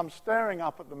 and he said, I'm staring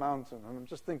up at the mountain, and I'm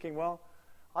just thinking, well,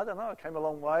 I don't know, I came a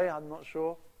long way, I'm not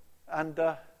sure. And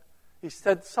he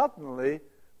said, suddenly,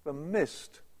 the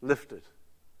mist lifted.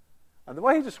 And the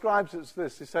way he describes it is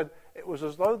this. He said, it was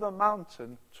as though the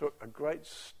mountain took a great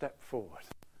step forward.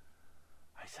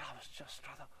 He said, I was just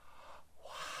struck.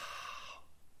 Wow.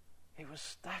 He was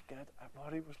staggered at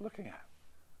what he was looking at,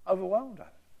 overwhelmed at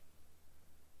it.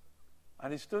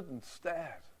 And he stood and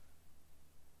stared,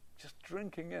 just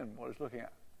drinking in what he was looking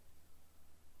at.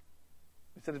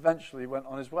 He said eventually he went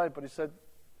on his way, but he said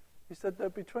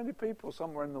there'd be 20 people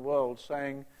somewhere in the world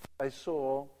saying they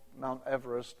saw Mount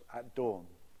Everest at dawn.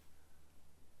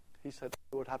 He said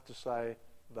they would have to say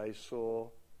they saw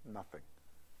nothing.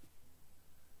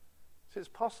 See, it's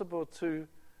possible to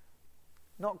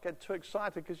not get too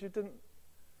excited because you didn't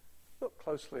look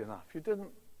closely enough. You didn't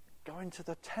go into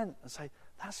the tent and say,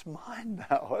 that's mine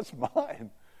now, that's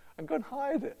mine, and go and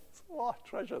hide it. Oh, I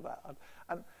treasure that.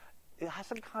 And it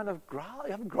hasn't kind of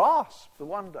you haven't grasped the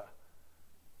wonder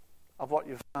of what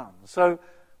you've found. So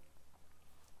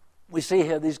we see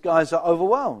here these guys are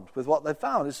overwhelmed with what they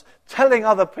found. It's telling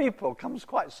other people comes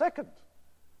quite second.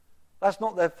 That's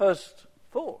not their first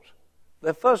thought.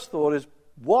 Their first thought is,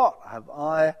 what have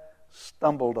I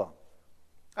stumbled on?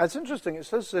 And it's interesting, it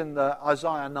says in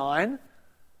Isaiah 9,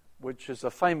 which is a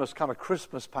famous kind of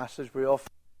Christmas passage,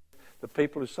 the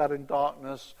people who sat in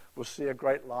darkness will see a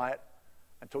great light,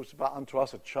 and talks about unto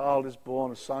us a child is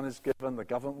born, a son is given, the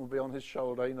government will be on his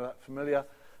shoulder, that familiar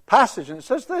passage. And it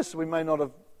says this, we may not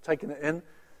have taken it in,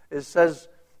 it says,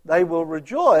 they will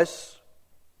rejoice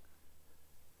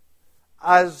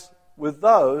as with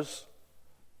those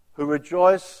who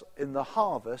rejoice in the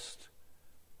harvest,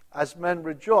 as men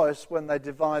rejoice when they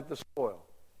divide the spoil.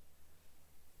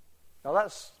 Now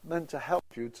that's meant to help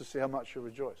you to see how much you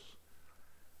rejoice.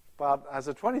 But as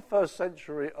a 21st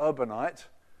century urbanite,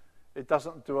 it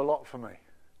doesn't do a lot for me.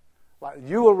 Like,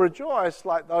 you will rejoice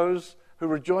like those who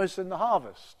rejoice in the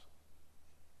harvest.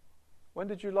 When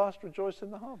did you last rejoice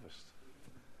in the harvest?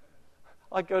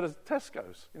 I go to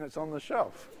Tesco's, it's on the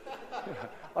shelf.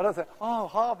 I don't think,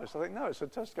 harvest. I think, no, it's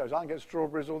at Tesco's. I can get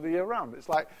strawberries all the year round. It's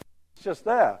just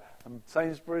there. And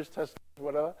Sainsbury's, Tesco's,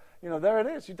 whatever. There it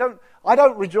is. I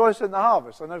don't rejoice in the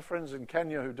harvest. I know friends in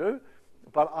Kenya who do,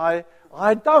 but I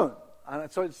don't. And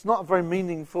so it's not a very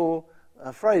meaningful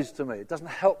phrase to me. It doesn't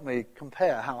help me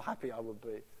compare how happy I would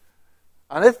be.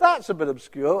 And if that's a bit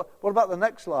obscure, what about the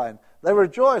next line? They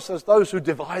rejoice as those who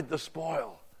divide the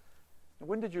spoil.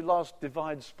 When did you last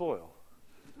divide spoil?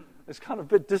 It's kind of a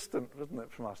bit distant, isn't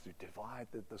it, from us? You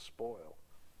divided the spoil.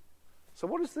 So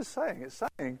what is this saying? It's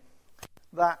saying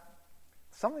that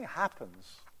something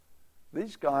happens.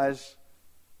 These guys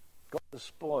got the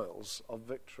spoils of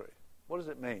victory. What does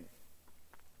it mean?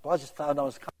 Well, I just found I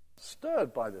was kind of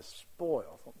stirred by this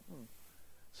spoil. I thought,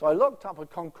 So I looked up a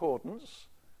concordance.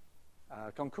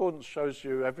 Concordance shows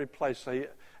you every place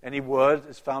any word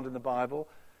is found in the Bible.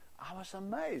 I was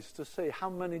amazed to see how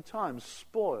many times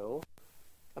spoil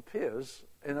appears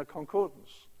in a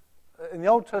concordance. In the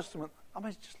Old Testament,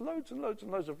 just loads and loads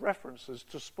and loads of references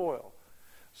to spoil.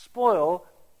 Spoil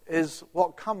is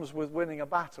what comes with winning a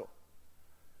battle.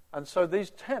 And so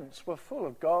these tents were full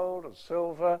of gold and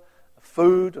silver,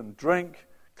 food and drink,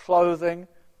 clothing.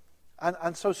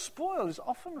 And so spoil is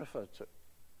often referred to.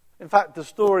 In fact, the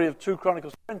story of 2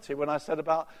 Chronicles 20, when I said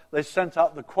about they sent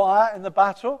out the choir in the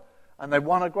battle, and they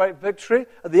won a great victory.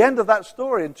 At the end of that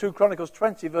story, in 2 Chronicles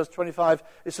 20, verse 25,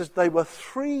 it says they were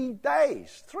 3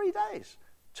 days,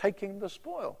 taking the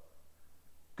spoil.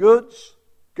 Goods,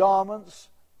 garments,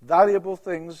 valuable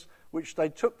things, which they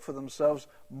took for themselves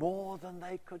more than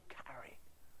they could carry.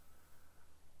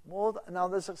 Now,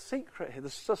 there's a secret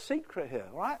here.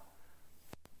 Right?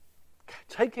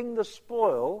 Taking the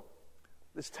spoil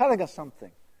is telling us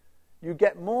something. You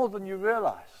get more than you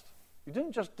realized. You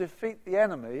didn't just defeat the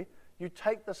enemy, you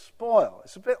take the spoil.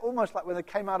 It's a bit almost like when they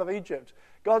came out of Egypt.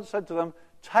 God said to them,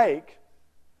 take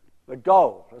the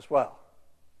gold as well.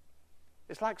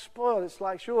 It's like spoil, it's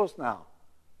like yours now.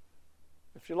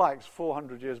 If you like, it's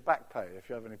 400 years back pay if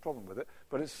you have any problem with it.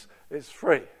 But it's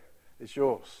free. It's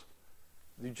yours.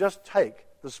 You just take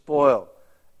the spoil.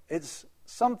 It's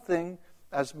something,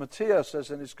 as Matthias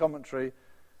says in his commentary,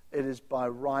 it is by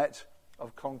right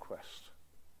of conquest.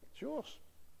 It's yours.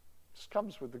 It just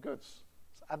comes with the goods.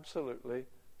 It's absolutely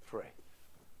free.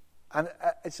 And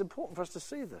it's important for us to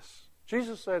see this.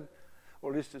 Jesus said,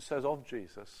 or at least it says of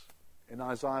Jesus, in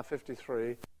Isaiah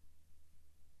 53,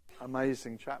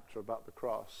 amazing chapter about the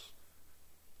cross,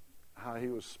 how he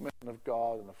was smitten of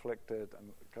God and afflicted, and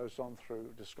it goes on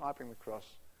through describing the cross.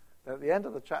 Then at the end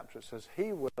of the chapter it says,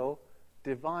 he will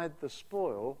divide the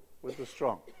spoil with the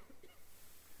strong.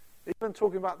 Even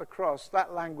talking about the cross,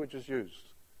 that language is used.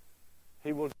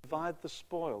 He will divide the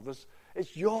spoil.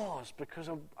 It's yours because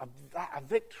a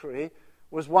victory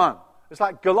was won. It's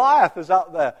like Goliath is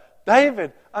out there.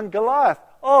 David and Goliath.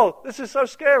 Oh, this is so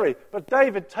scary. But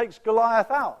David takes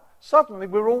Goliath out. Suddenly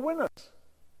we're all winners.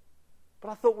 But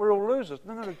I thought we're all losers.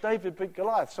 No, David beat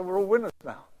Goliath, so we're all winners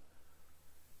now.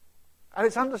 And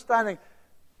it's understanding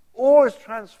all is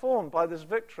transformed by this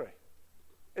victory.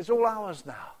 It's all ours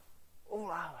now. All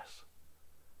ours.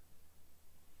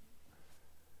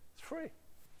 It's free.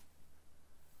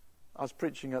 I was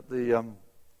preaching at the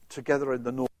Together in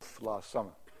the North last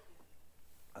summer,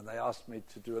 and they asked me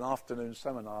to do an afternoon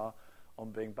seminar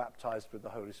on being baptized with the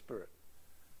Holy Spirit.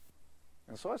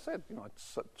 And so I said, I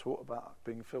taught about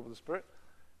being filled with the Spirit.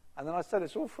 And then I said,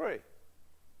 it's all free.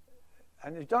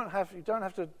 And you don't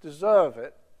have to deserve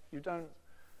it. You don't.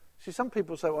 See, some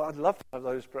people say, well, I'd love to have the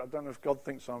Holy Spirit. I don't know if God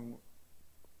thinks I'm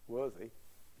worthy. I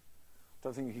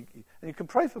don't think and you can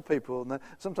pray for people, and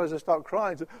sometimes they start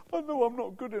crying. Say, I know I'm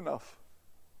not good enough.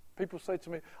 People say to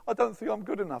me, I don't think I'm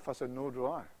good enough. I said, nor do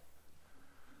I.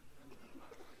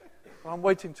 I'm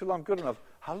waiting till I'm good enough.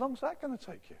 How long's that going to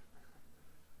take you?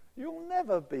 You'll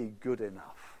never be good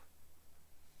enough.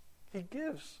 He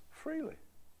gives freely.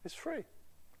 It's free.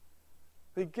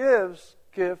 He gives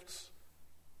gifts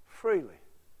freely.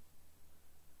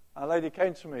 A lady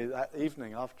came to me that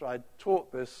evening after I'd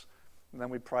taught this, and then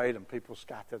we prayed and people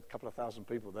scattered, a couple of thousand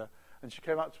people there, and she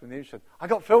came up to me and she said, I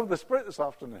got filled with the Spirit this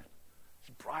afternoon.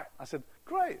 She's bright. I said,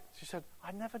 great. She said,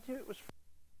 I never knew it was free.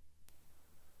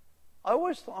 I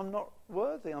always thought I'm not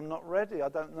worthy, I'm not ready, I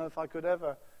don't know if I could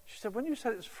ever. She said, when you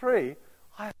said it's free,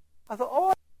 I thought,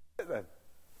 I'll do it then.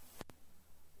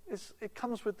 It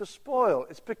comes with the spoil.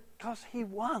 It's because he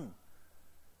won.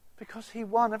 Because he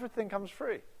won, everything comes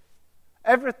free.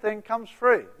 Everything comes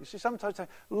free. You see, sometimes I say,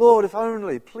 Lord, if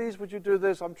only, please would you do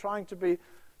this? I'm trying to be.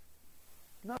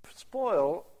 No,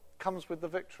 spoil comes with the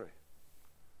victory.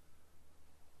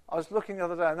 I was looking the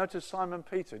other day, I noticed Simon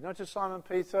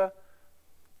Peter.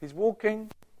 He's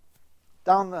walking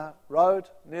down the road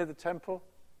near the temple.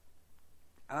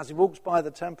 And as he walks by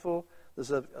the temple,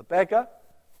 there's a beggar.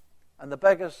 And the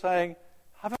beggar's saying,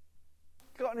 have you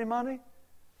got any money?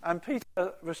 And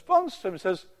Peter responds to him and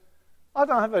says, I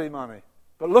don't have any money.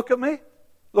 But look at me.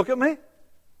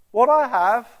 What I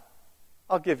have,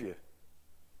 I'll give you.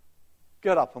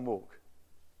 Get up and walk.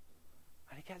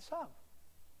 And he gets up.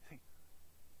 You think,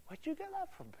 where'd you get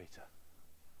that from, Peter?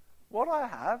 What I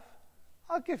have,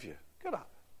 I'll give you. Get up.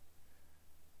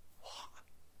 What?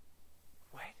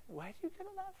 Where do you get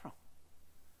that from?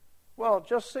 Well,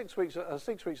 just 6 weeks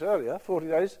earlier, 40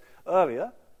 days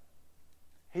earlier,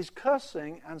 he's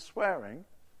cursing and swearing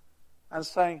and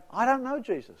saying, I don't know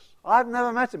Jesus. I've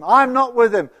never met him. I'm not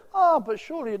with him. Oh, but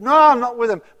surely, no, I'm not with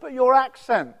him. But your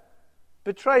accent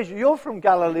betrays you. You're from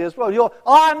Galilee as well.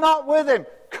 I'm not with him.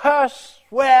 Curse,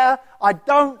 swear, I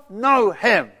don't know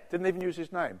him. Didn't even use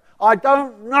his name. I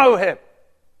don't know him.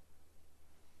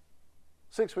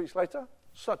 6 weeks later,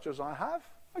 such as I have,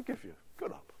 I give you.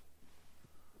 Good up.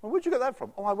 Well, where'd you get that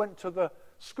from? Oh, I went to the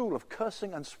school of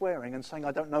cursing and swearing and saying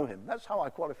I don't know him. That's how I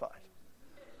qualified.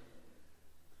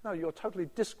 No, you're totally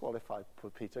disqualified,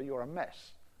 Peter. You're a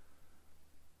mess.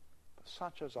 But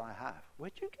such as I have,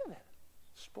 where'd you get it?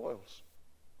 Spoils.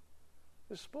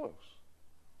 It's spoils.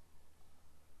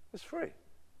 It's free.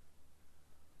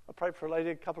 I prayed for a lady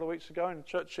a couple of weeks ago in a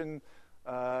church in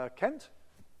Kent.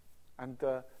 And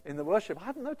in the worship, I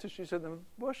hadn't noticed she's in the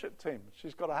worship team.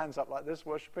 She's got her hands up like this,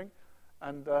 worshipping.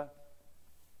 And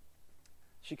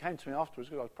she came to me afterwards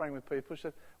because I was praying with people. She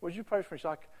said, would you pray for me? She's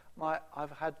like,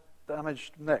 I've had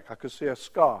damaged neck. I could see a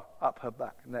scar up her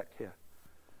neck here.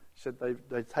 She said,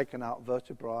 they've taken out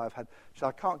vertebrae. She said,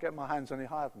 I can't get my hands any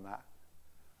higher than that.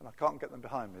 And I can't get them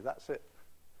behind me. That's it.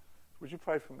 Would you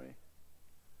pray for me?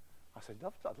 I said,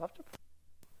 I'd love to pray.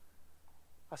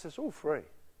 I said, it's all free.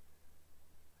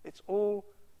 It's all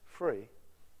free.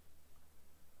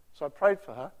 So I prayed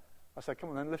for her. I said, come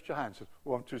on then, lift your hands. She said,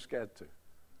 well, I'm too scared to.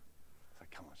 I said,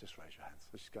 come on, just raise your hands.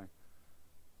 So she's going,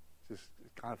 this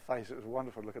kind of face, it was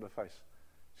wonderful to look at her face.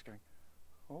 She's going,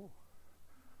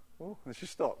 oh. And she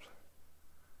stopped.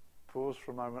 Paused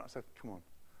for a moment. I said, come on.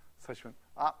 So she went,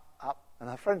 up. And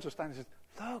her friends were standing and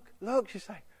said, look, she's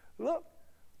saying, look.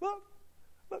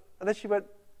 And then she went,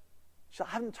 I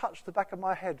haven't touched the back of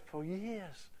my head for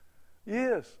years.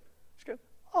 She's going,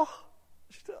 oh.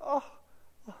 She said, oh.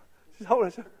 She's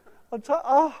holding it.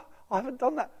 I haven't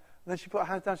done that. And then she put her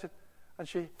hands down and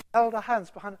she held her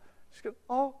hands behind her. She's going,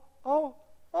 oh.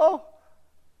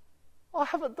 I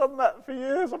haven't done that for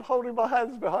years. I'm holding my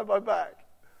hands behind my back.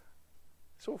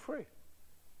 It's all free.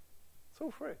 It's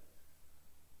all free. A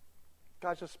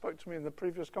guy just spoke to me in the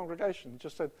previous congregation.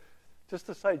 Just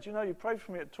to say, do you know, you prayed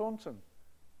for me at Taunton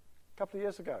a couple of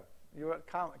years ago. You were at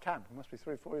camp. It must be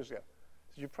 3 or 4 years ago.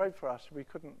 He said, you prayed for us. We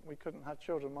couldn't have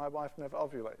children. My wife never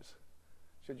ovulates.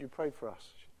 He said, you prayed for us.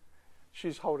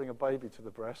 She's holding a baby to the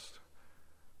breast,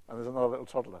 and there's another little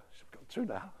toddler. She's got 2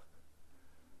 now.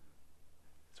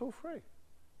 It's all free.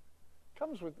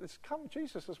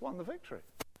 Jesus has won the victory.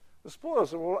 The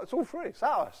spoils it's all free. It's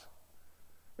ours.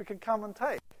 We can come and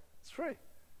take. It's free.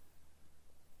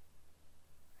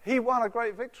 He won a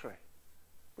great victory.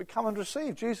 We come and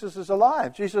receive. Jesus is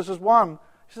alive. Jesus has won.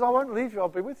 He says, I won't leave you. I'll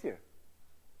be with you.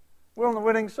 We're on the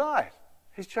winning side.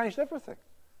 He's changed everything.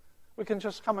 We can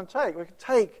just come and take. We can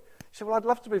take. said, well, I'd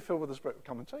love to be filled with the Spirit.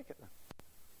 Come and take it then.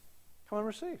 Come and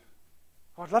receive.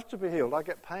 Oh, I'd love to be healed. I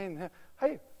get pain here.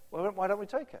 Hey, well, why don't we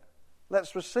take it?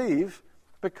 Let's receive,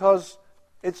 because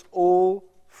it's all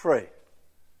free.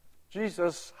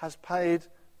 Jesus has paid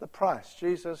the price.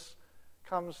 Jesus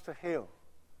comes to heal.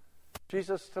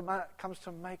 Jesus comes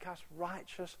to make us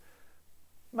righteous.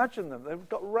 Imagine them. They've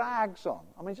got rags on.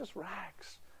 I mean, just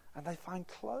rags. And they find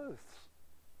clothes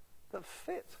that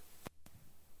fit.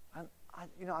 And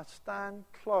I stand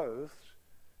clothed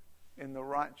in the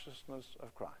righteousness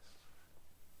of Christ.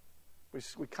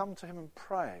 We come to him and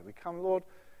pray. We come, Lord,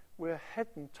 we're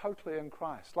hidden totally in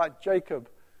Christ. Like Jacob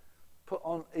put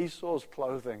on Esau's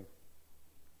clothing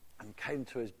and came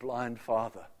to his blind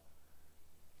father.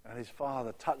 And his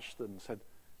father touched them and said,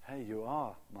 hey, you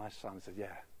are my son. He said,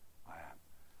 yeah, I am.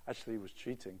 Actually, he was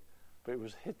cheating, but it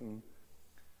was hidden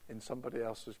in somebody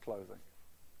else's clothing.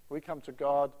 We come to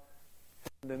God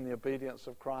hidden in the obedience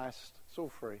of Christ. It's all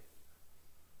free.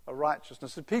 A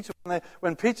righteousness. And Peter,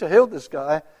 when Peter healed this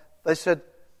guy,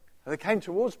 they came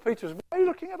towards Peter and said, why are you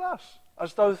looking at us?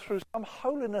 As though through some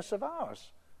holiness of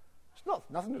ours. It's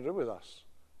nothing to do with us.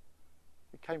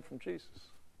 It came from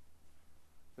Jesus.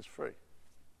 It's free.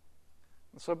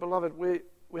 And so, beloved,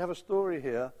 we have a story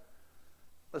here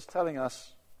that's telling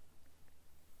us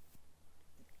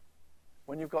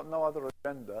when you've got no other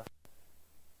agenda,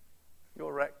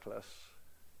 you're reckless,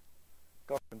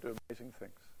 God can do amazing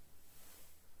things.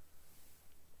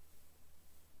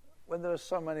 When there are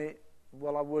so many,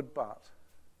 well, I would, but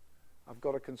I've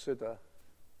got to consider,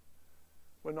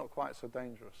 we're not quite so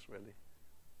dangerous, really.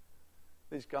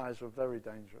 These guys were very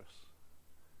dangerous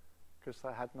because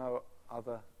they had no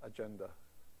other agenda.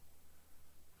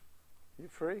 Are you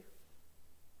free?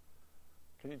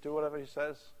 Can you do whatever he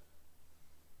says?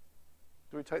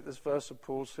 Do we take this verse of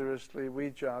Paul seriously? We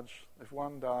judge, if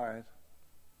one died,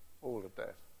 all are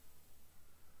dead.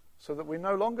 So that we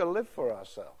no longer live for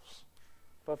ourselves,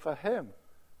 but for him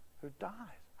who died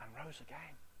and rose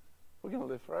again. We're going to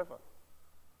live forever.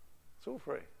 It's all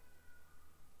free.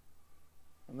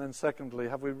 And then secondly,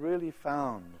 have we really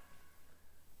found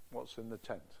what's in the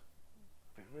tent?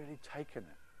 Have we really taken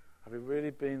it? Have we really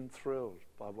been thrilled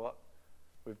by what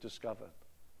we've discovered?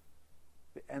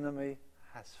 The enemy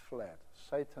has fled.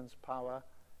 Satan's power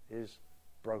is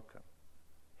broken.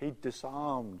 He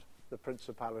disarmed the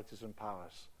principalities and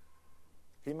powers.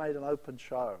 He made an open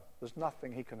show. There's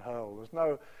nothing he can hurl.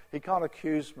 He can't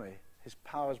accuse me. His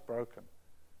power's broken.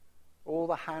 All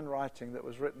the handwriting that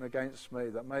was written against me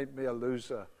that made me a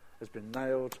loser has been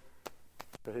nailed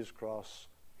to his cross.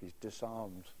 He's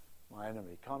disarmed my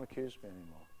enemy. He can't accuse me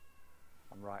anymore.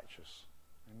 I'm righteous.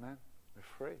 Amen? We're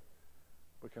free.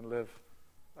 We can live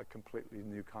a completely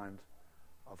new kind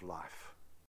of life.